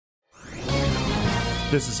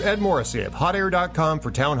This is Ed Morrissey of HotAir.com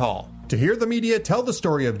for Town Hall. To hear the media tell the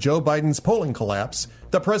story of Joe Biden's polling collapse,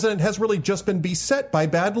 the president has really just been beset by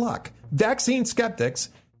bad luck, vaccine skeptics,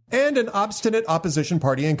 and an obstinate opposition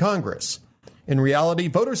party in Congress. In reality,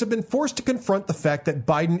 voters have been forced to confront the fact that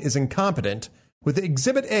Biden is incompetent, with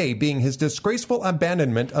Exhibit A being his disgraceful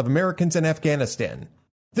abandonment of Americans in Afghanistan.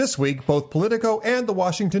 This week, both Politico and The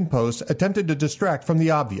Washington Post attempted to distract from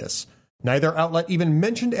the obvious. Neither outlet even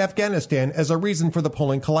mentioned Afghanistan as a reason for the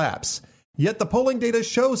polling collapse. Yet the polling data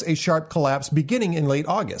shows a sharp collapse beginning in late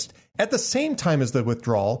August, at the same time as the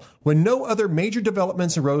withdrawal, when no other major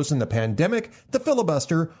developments arose in the pandemic, the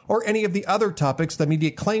filibuster, or any of the other topics the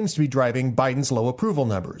media claims to be driving Biden's low approval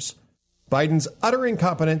numbers. Biden's utter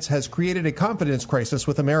incompetence has created a confidence crisis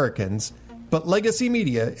with Americans, but legacy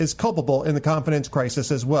media is culpable in the confidence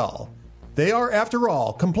crisis as well. They are, after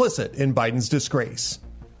all, complicit in Biden's disgrace.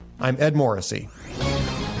 I'm Ed Morrissey.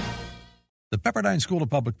 The Pepperdine School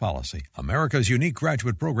of Public Policy, America's unique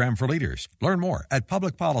graduate program for leaders. Learn more at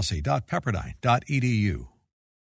publicpolicy.pepperdine.edu.